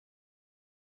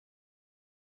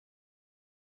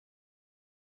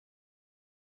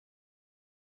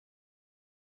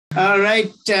All right,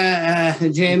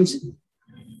 James.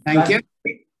 Thank you.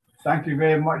 Thank you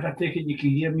very much. I take it you can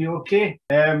hear me okay.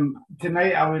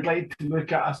 Tonight I would like to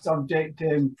look at a subject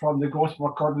from the Gospel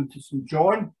according to St.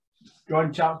 John.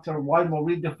 John chapter 1, we'll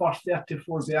read the first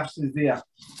 34 verses there.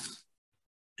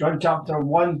 John chapter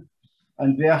 1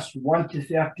 and verse 1 to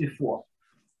 34.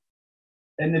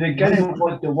 In the beginning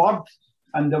was the Word,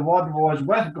 and the Word was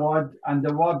with God, and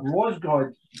the Word was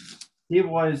God. He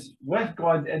was with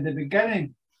God in the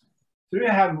beginning. Through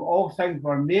him all things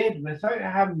were made. Without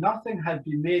him nothing has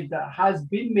been made that has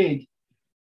been made.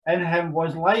 In him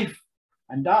was life,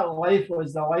 and that life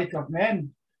was the light of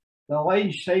men. The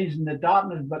light shines in the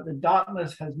darkness, but the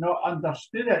darkness has not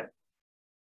understood it.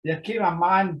 There came a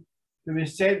man who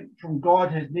was sent from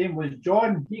God. His name was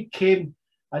John. He came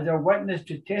as a witness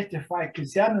to testify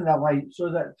concerning the light, so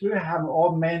that through him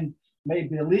all men might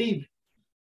believe.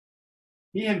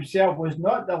 He himself was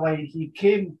not the light. He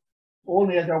came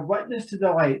only as a witness to the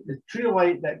light, the true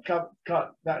light that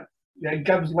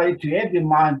gives light to every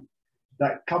man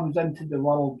that comes into the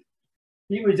world.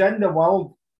 He was in the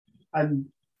world, and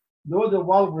though the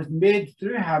world was made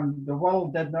through him, the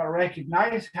world did not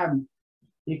recognize him.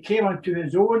 He came unto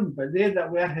his own, but they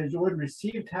that were his own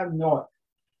received him not.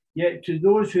 Yet to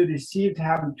those who received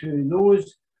him, to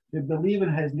those who believe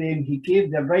in his name, he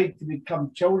gave the right to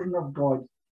become children of God.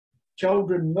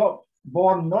 Children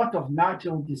born not of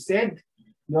natural descent,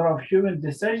 nor of human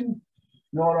decision,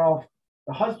 nor of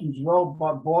the husband's will,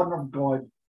 but born of God.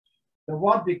 The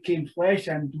Word became flesh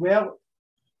and dwelt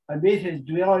and made his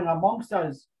dwelling amongst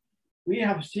us. We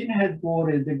have seen his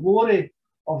glory, the glory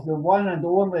of the one and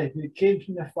only who came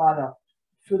from the Father,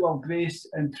 full of grace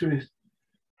and truth.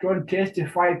 John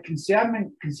testified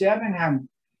concerning him.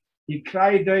 He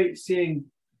cried out, saying,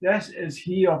 "This is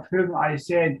he of whom I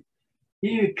said,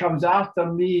 he who comes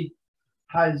after me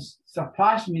has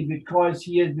surpassed me, because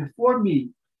he is before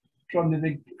me. From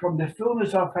the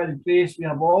fullness of his grace we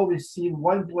have all received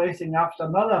one blessing after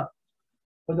another.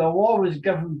 For the law was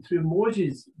given through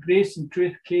Moses, grace and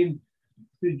truth came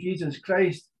through Jesus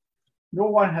Christ. No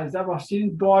one has ever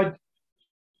seen God,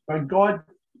 but God,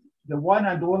 the one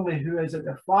and only who is at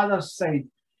the Father's side,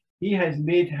 he has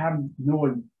made him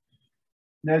known."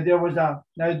 Now this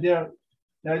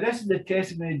is the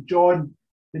testimony of John,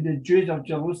 when the Jews of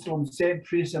Jerusalem sent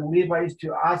priests and Levites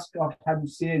to ask of him,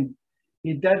 saying,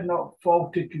 "He did not fall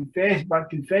to confess, but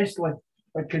confess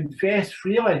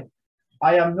freely,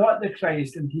 I am not the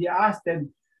Christ." And he asked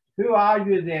them, "Who are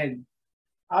you then?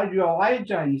 Are you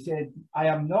Elijah?" He said, "I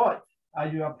am not." "Are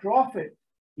you a prophet?"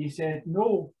 He said,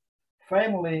 "No."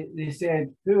 Finally, they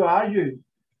said, "Who are you?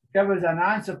 Give us an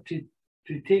answer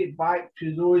to take back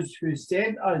to those who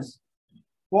sent us.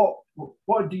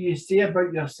 What do you say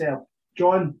about yourself?"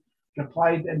 John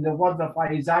replied in the words of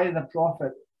Isaiah the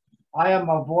prophet, "I am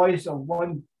a voice of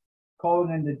one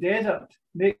calling in the desert,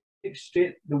 make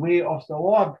straight the way of the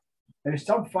Lord." Now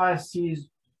some Pharisees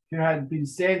who had been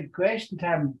sent questioned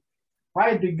him,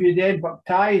 "Why do you then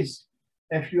baptize,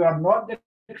 if you are not the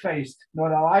Christ,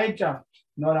 nor Elijah,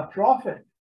 nor a prophet?"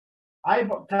 "I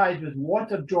baptize with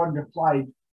water," John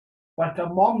replied, "but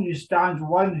among you stands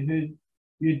one who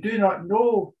you do not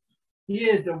know. He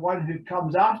is the one who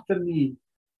comes after me,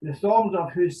 the thongs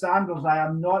of whose sandals I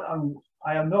am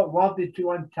not worthy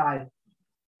to untie."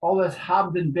 All this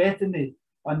happened in Bethany,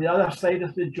 on the other side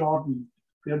of the Jordan,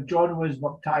 where John was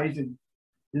baptizing.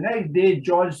 The next day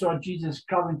John saw Jesus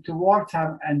coming towards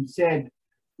him and said,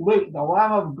 "Look, the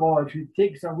Lamb of God who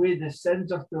takes away the sins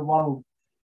of the world.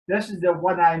 This is the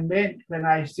one I meant when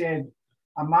I said,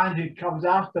 a man who comes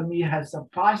after me has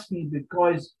surpassed me,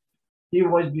 because he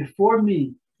was before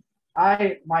me.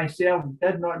 I myself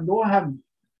did not know him,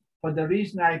 for the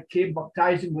reason I came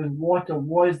baptizing with water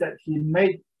was that he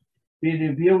might be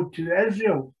revealed to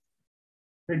Israel."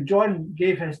 When John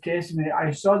gave his testimony,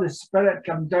 "I saw the Spirit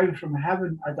come down from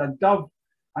heaven as a dove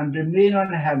and remain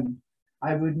on him.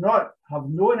 I would not have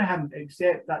known him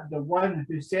except that the one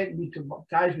who sent me to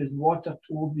baptize with water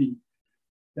told me,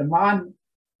 the man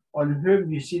on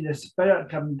whom you see the Spirit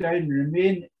come down and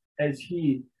remain is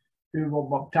he who will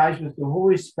baptize with the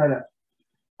Holy Spirit.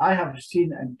 I have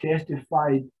seen and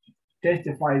testify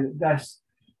that this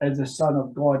is the Son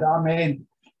of God." Amen.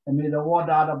 And may the Lord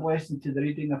add a blessing to the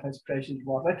reading of his precious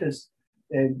word. Let us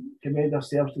commend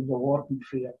ourselves to the Lord in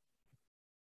prayer.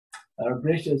 Our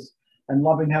gracious and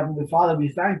loving Heavenly Father, we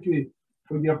thank you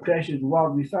for your precious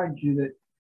word. We thank you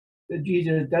that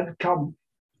Jesus did come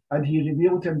and he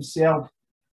revealed himself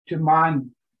to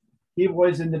man. He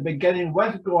was in the beginning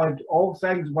with God. All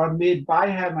things were made by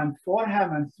him and for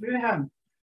him and through him.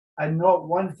 And not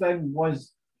one thing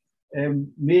was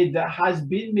made that has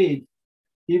been made.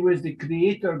 He was the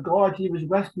creator God. He was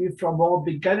with you from all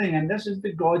beginning. And this is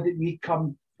the God that we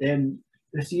come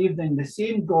this evening, the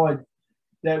same God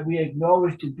that we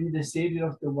acknowledge to be the Savior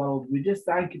of the world. We just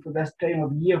thank you for this time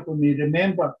of year when we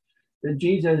remember that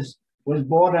Jesus was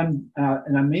born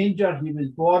in a manger. He was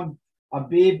born a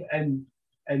babe in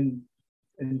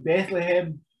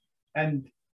Bethlehem. And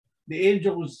the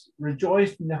angels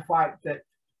rejoiced in the fact that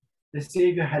the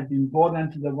Saviour had been born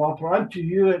into the world. For unto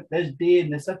you at this day in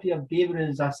the city of David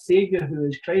is a Saviour who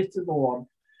is Christ the Lord.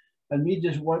 And we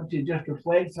just want to just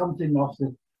reflect something of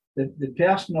the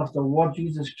person of the Lord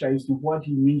Jesus Christ and what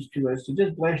he means to us. So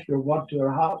just bless your word to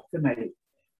our hearts tonight.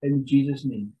 In Jesus'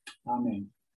 name. Amen.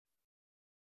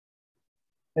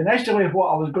 Initially, what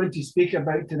I was going to speak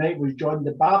about tonight was John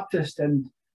the Baptist. And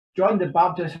John the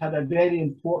Baptist had a very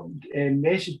important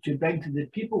message to bring to the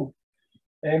people.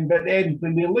 But then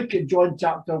when we look at John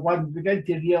chapter 1, we begin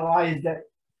to realise that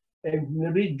when we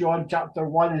read John chapter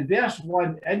 1 and verse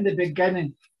 1, in the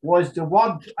beginning was the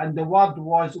Word, and the Word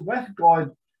was with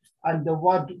God, and the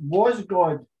Word was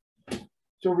God.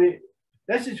 So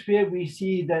this is where we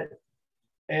see that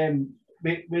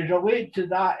we relate to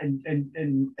that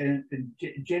in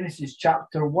Genesis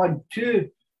chapter 1, 2,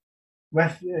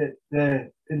 with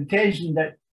the intention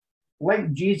that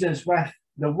like Jesus with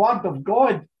the Word of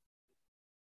God,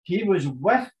 he was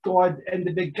with God in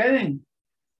the beginning,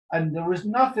 and there was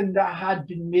nothing that had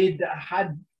been made that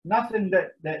had nothing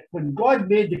that when God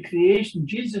made the creation,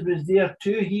 Jesus was there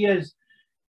too. He's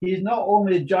not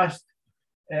only just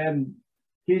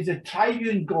he's a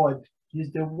triune God.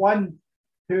 He's the one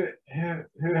who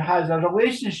has a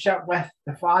relationship with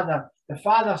the Father,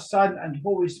 Son, and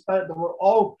Holy Spirit. They were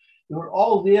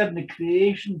all there in the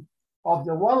creation of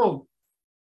the world,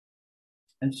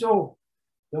 and so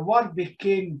the Word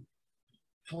became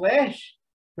flesh.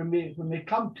 When we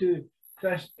come to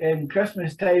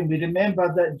Christmas time, we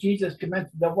remember that Jesus came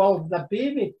into the world as a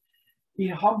baby. He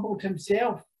humbled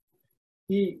himself.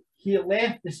 He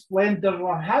left the splendor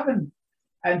of heaven,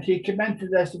 and he came into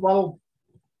this world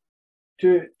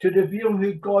to reveal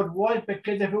who God was.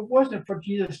 Because if it wasn't for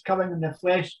Jesus coming in the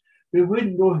flesh, we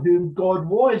wouldn't know who God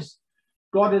was.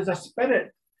 God is a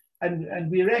spirit,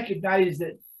 and we recognize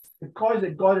that because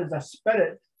that God is a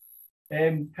spirit,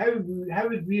 how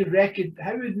would we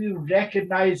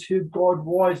recognize who God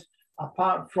was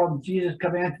apart from Jesus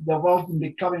coming into the world and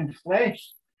becoming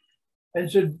flesh?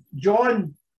 And so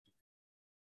John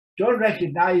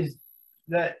recognized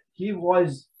that he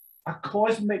was a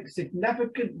cosmic,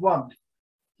 significant Word.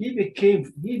 He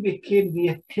became the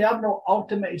eternal,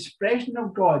 ultimate expression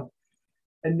of God.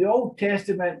 In the Old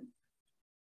Testament,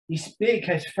 he spake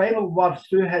his final word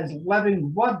through his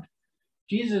living Word.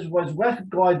 Jesus was with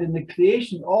God in the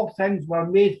creation. All things were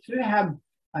made through him,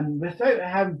 and without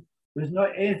him was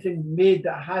not anything made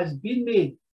that has been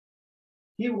made.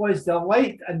 He was the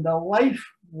light, and the life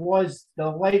was the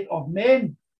light of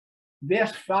men.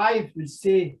 Verse 5 would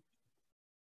say,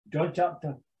 John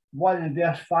chapter 1 and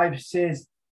verse 5 says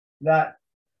that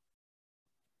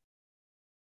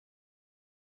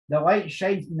the light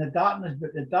shines in the darkness,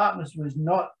 but the darkness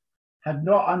had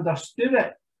not understood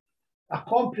it. A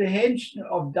comprehension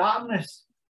of darkness.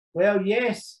 Well,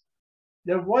 yes,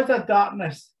 there was a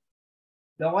darkness.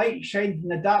 The light shined in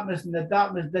the darkness, and the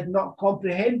darkness did not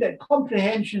comprehend it.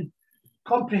 Comprehending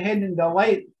the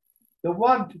light. The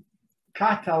word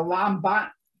kata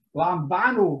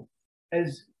lambano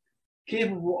is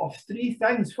capable of three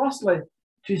things. Firstly,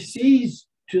 to seize,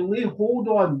 to lay hold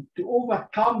on, to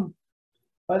overcome.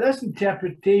 By this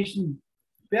interpretation,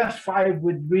 verse 5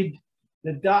 would read,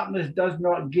 the darkness does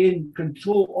not gain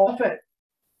control of it.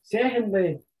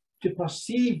 Secondly, to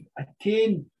perceive,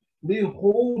 attain, lay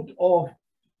hold of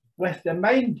with the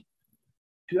mind,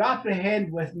 to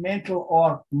apprehend with mental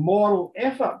or moral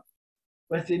effort.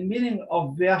 With the meaning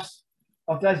of this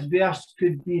verse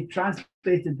could be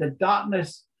translated, the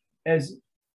darkness is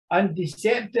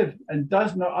undeceptive and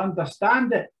does not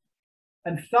understand it.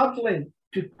 And thirdly,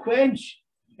 to quench,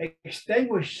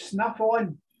 extinguish, snuff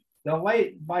on the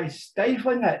light by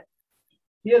stifling it.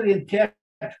 Here the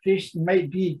interpretation might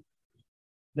be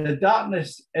the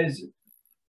darkness is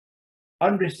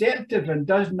unreceptive and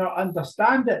does not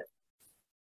understand it.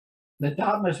 The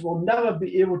darkness will never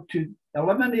be able to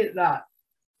eliminate that.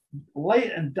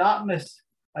 Light and darkness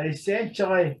are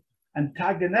essentially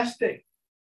antagonistic.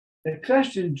 The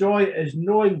Christian joy is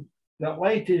knowing that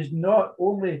light is not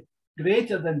only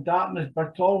greater than darkness,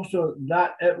 but also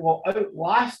that it will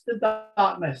outlast the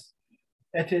darkness.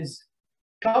 It is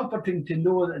comforting to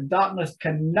know that darkness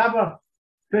can never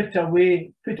put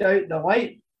out the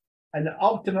light, and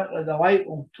ultimately the light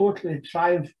will totally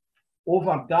triumph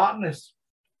over darkness.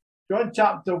 John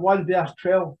chapter 1 verse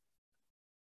 12.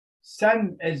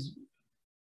 Sin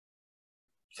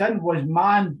was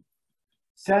man.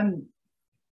 Sin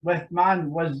with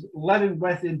man was living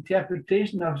with the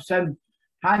interpretation of sin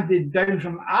handed down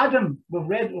from Adam.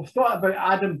 We've thought about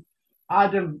Adam.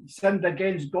 Adam sinned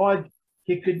against God.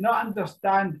 He could not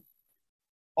understand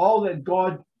all that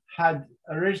God had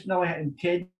originally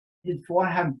intended for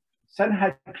him. Sin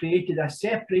had created a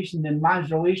separation in man's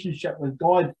relationship with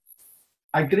God,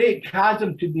 a great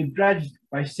chasm to be bridged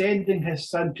by sending his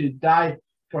son to die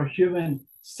for human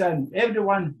sin.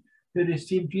 Everyone who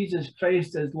received Jesus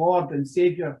Christ as Lord and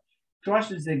Savior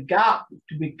crosses the gap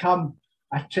to become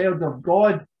a child of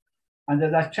God, and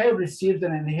as a child receives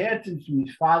an inheritance from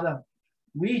his Father,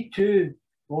 we too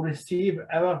will receive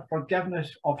our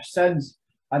forgiveness of sins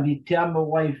and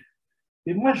eternal life.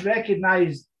 We must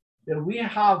recognize that we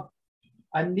have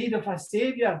a need of a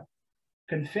Savior,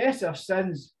 confess our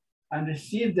sins, and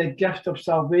receive the gift of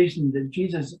salvation that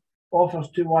Jesus offers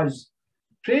to us.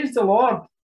 Praise the Lord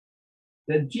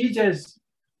that Jesus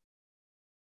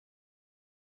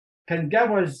can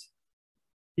give us,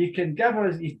 he can give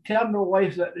us eternal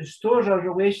life that restores our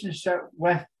relationship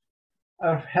with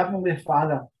our Heavenly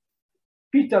Father.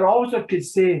 Peter also could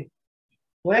say,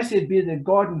 "Blessed be the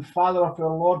God and Father of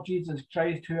our Lord Jesus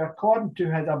Christ, who according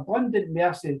to his abundant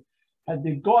mercy has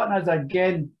begotten us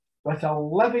again with a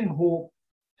living hope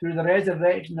through the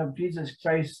resurrection of Jesus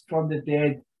Christ from the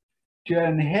dead, to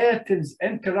an inheritance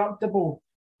incorruptible,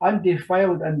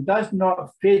 undefiled, and does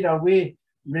not fade away,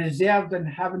 reserved in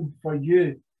heaven for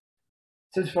you."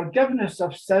 Since forgiveness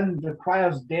of sin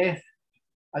requires death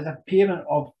as a payment,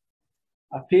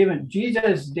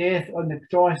 Jesus' death on the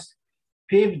cross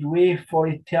paved way for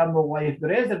eternal life. The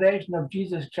resurrection of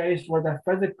Jesus Christ was a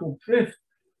physical proof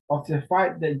of the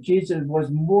fact that Jesus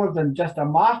was more than just a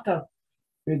martyr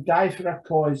who died for a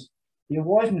cause. He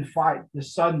was, in fact, the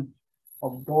Son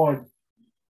of God.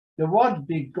 The word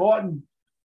begotten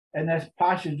in this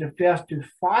passage refers to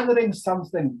fathering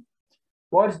something.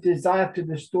 God's desire to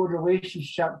restore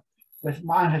relationship with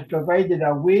man has provided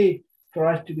a way for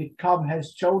us to become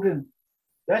his children.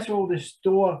 This will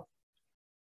restore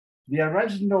the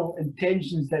original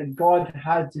intentions that God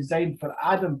has designed for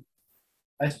Adam.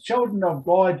 As children of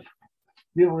God,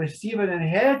 we will receive an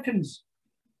inheritance,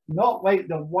 not like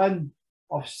the one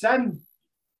of sin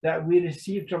that we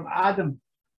received from Adam,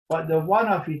 but the one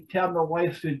of eternal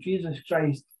life through Jesus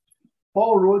Christ.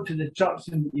 Paul wrote to the church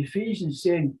in Ephesians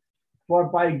saying, "For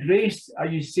by grace are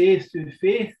you saved through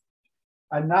faith,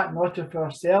 and that not of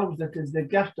ourselves, that is the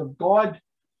gift of God,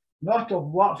 not of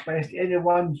works, lest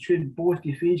anyone should boast."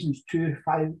 Ephesians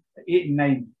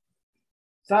 2:5-8-9.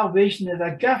 Salvation is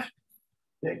a gift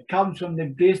that comes from the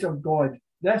grace of God,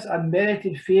 this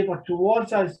unmerited favour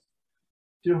towards us,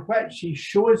 through which he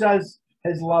shows us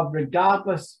his love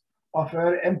regardless of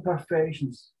our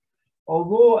imperfections.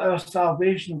 Although our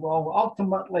salvation will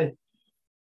ultimately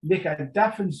make a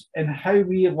difference in how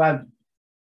we live,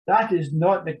 that is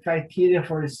not the criteria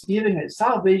for receiving it.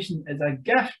 Salvation is a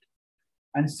gift,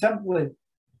 and simply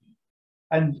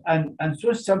and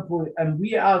so simply, and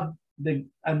we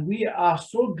are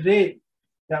so great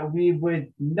that we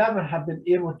would never have been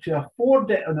able to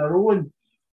afford it on our own.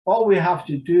 All we have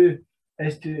to do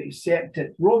is to accept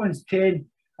it. Romans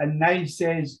 10:9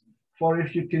 says, "For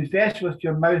if you confess with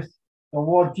your mouth the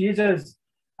Lord Jesus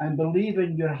and believe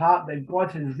in your heart that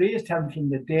God has raised him from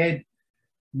the dead,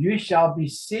 you shall be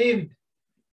saved."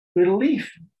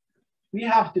 Belief. We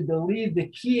have to believe. The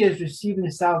key is receiving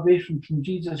salvation from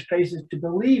Jesus Christ, is to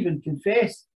believe and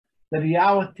confess the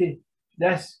reality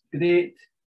this great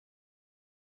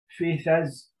faith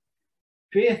is.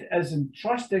 Faith is in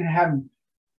trusting him,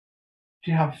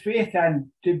 to have faith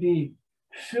in, to be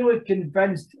fully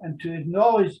convinced, and to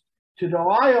acknowledge, to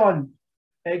rely on.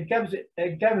 It gives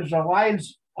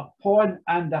reliance upon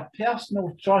and a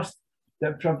personal trust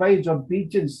that provides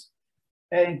obedience.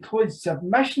 It includes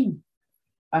submission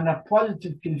and a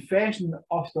positive confession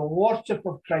of the Lordship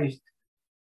of Christ.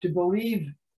 To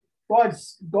believe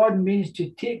God means to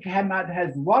take him at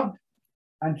his word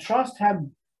and trust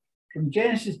him from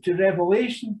Genesis to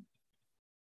Revelation.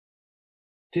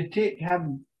 To take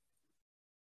him,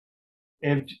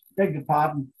 beg your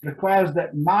pardon, requires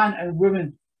that man and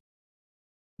woman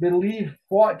believe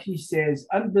what he says.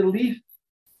 Unbelief,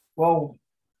 well,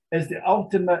 is the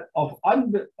opposite of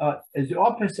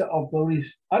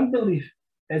belief. Unbelief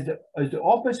is the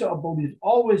opposite of belief,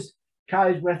 always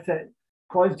carries with it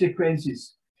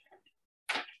consequences.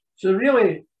 So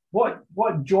really, what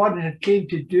John had came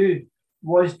to do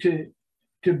was to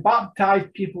baptize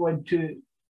people and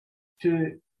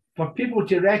for people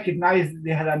to recognize that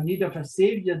they had a need of a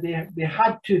savior. They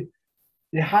had to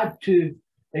They had to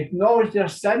acknowledge their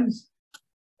sins.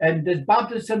 And does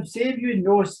baptism save you?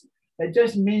 No, it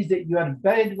just means that you are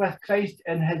buried with Christ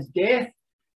in his death.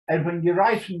 And when you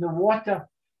rise from the water,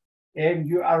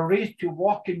 you are raised to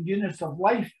walk in newness of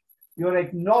life. You're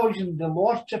acknowledging the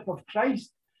lordship of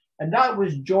Christ. And that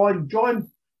was John.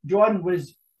 John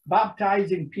was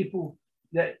baptizing people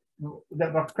that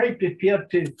were quite prepared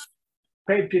to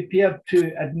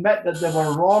admit that they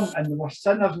were wrong and they were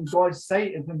sinners in God's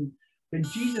sight. And when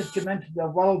Jesus came into the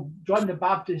world, John the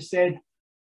Baptist said,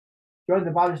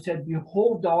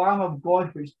 "Behold the Lamb of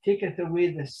God, which taketh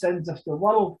away the sins of the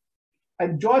world."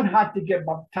 And John had to get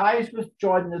baptized with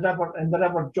John in the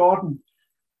river Jordan.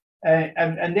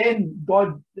 And then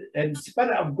God, and the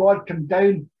Spirit of God came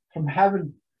down from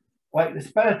heaven like the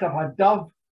spirit of a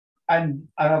dove, and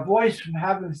a voice from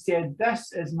heaven said,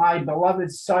 "This is my beloved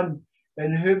Son,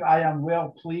 in whom I am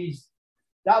well pleased."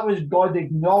 That was God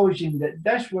acknowledging that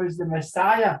this was the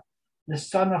Messiah, the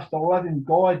Son of the living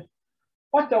God.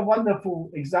 What a wonderful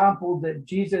example that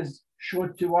Jesus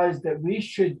showed to us, that we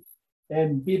should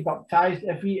be baptized.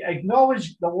 If we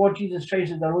acknowledge the Lord Jesus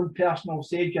Christ as our own personal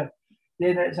Saviour,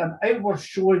 then it's an outward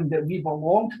showing that we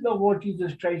belong to the Lord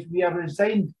Jesus Christ. We are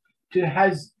resigned to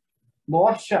his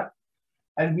lordship,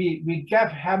 and we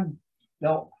give him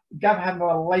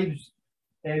our lives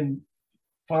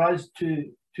for us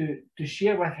to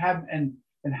share with him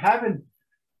in heaven.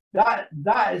 That's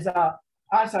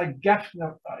a gift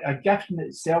in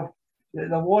itself. That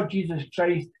the Lord Jesus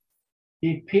Christ,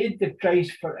 he paid the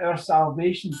price for our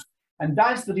salvation, and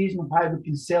that's the reason why we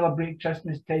can celebrate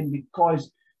Christmas time,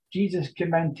 because Jesus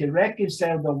came in to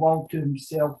reconcile the world to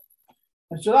himself.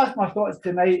 And so that's my thoughts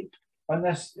tonight on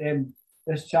this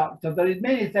chapter. There are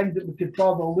many things that we could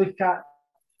probably look at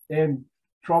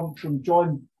from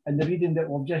John and the reading that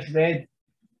we've just read,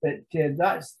 but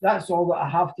that's all that I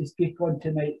have to speak on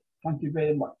tonight. Thank you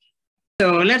very much.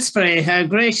 So let's pray.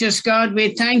 Gracious God,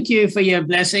 we thank you for your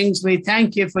blessings. We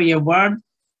thank you for your word.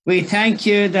 We thank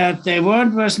you that the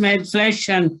word was made flesh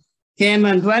and came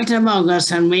and dwelt among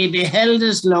us, and we beheld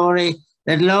his glory,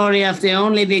 the glory of the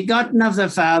only begotten of the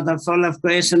Father, full of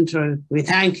grace and truth. We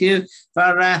thank you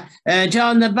for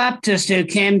John the Baptist, who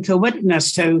came to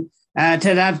witness to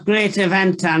that great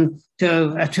event and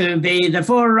to be the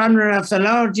forerunner of the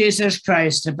Lord Jesus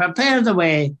Christ, to prepare the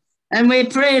way. And we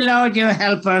pray, Lord, you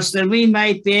help us that we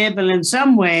might be able in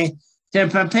some way to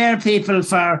prepare people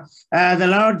for the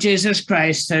Lord Jesus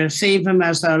Christ, to receive him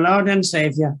as our Lord and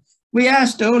Saviour. We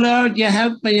ask, oh Lord, your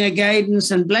help and your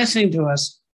guidance and blessing to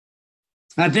us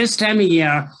at this time of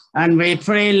year. And we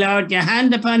pray, Lord, your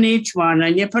hand upon each one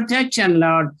and your protection,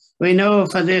 Lord. We know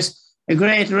for this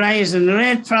great rise and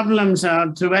great problems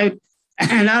are throughout,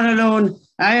 not alone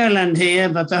Ireland here,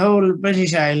 but the whole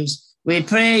British Isles. We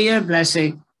pray your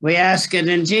blessing. We ask it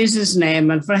in Jesus'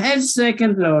 name and for his sake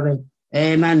and glory.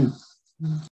 Amen.